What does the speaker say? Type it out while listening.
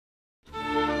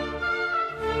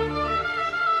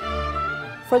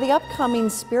For the upcoming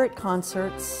spirit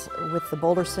concerts with the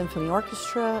Boulder Symphony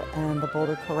Orchestra and the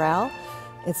Boulder Chorale,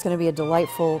 it's going to be a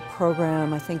delightful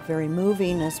program, I think very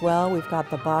moving as well. We've got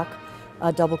the Bach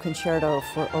double concerto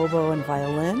for oboe and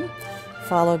violin,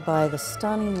 followed by the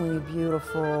stunningly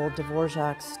beautiful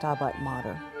Dvorak Stabat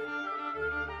Mater.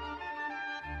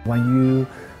 When you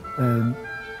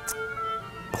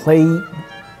play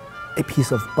a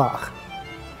piece of Bach,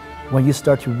 when you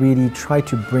start to really try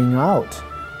to bring out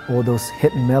all those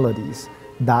hidden melodies,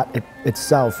 that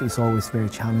itself is always very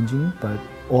challenging, but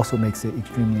also makes it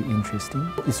extremely interesting.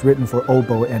 It's written for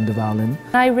oboe and the violin.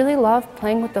 I really love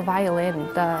playing with the violin.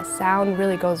 The sound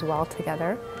really goes well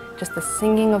together. Just the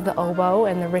singing of the oboe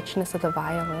and the richness of the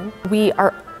violin. We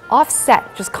are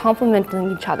offset, just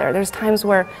complementing each other. There's times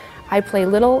where I play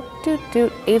little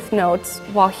doot-doot eighth notes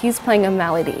while he's playing a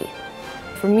melody.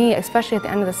 For me, especially at the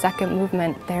end of the second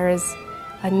movement, there is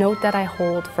a note that I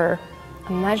hold for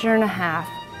a measure and a half,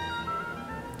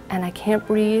 and I can't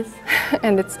breathe,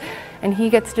 and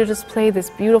he gets to just play this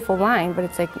beautiful line, but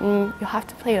it's like, you'll have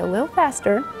to play it a little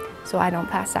faster so I don't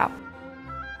pass out.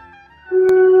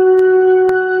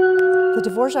 The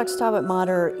Dvorak Stabat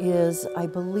Mater is, I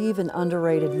believe, an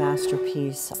underrated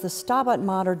masterpiece. The Stabat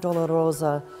Mater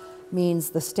Dolorosa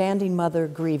means the standing mother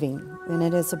grieving, and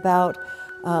it is about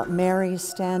Mary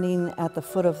standing at the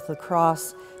foot of the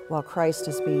cross while Christ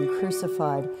is being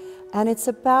crucified. And it's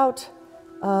about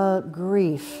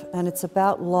grief, and it's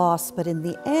about loss, but in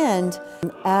the end,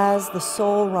 as the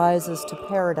soul rises to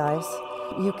paradise,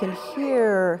 you can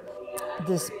hear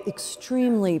this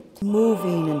extremely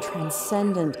moving and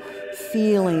transcendent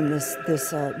feeling, this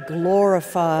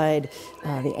glorified,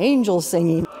 the angels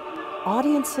singing.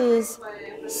 Audiences,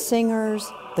 singers,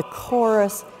 the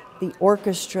chorus, the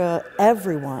orchestra,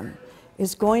 everyone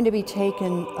is going to be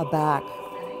taken aback,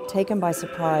 taken by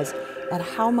surprise at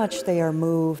how much they are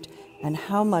moved and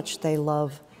how much they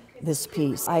love this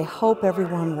piece. I hope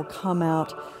everyone will come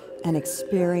out and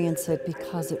experience it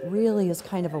because it really is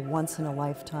kind of a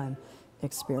once-in-a-lifetime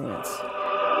experience.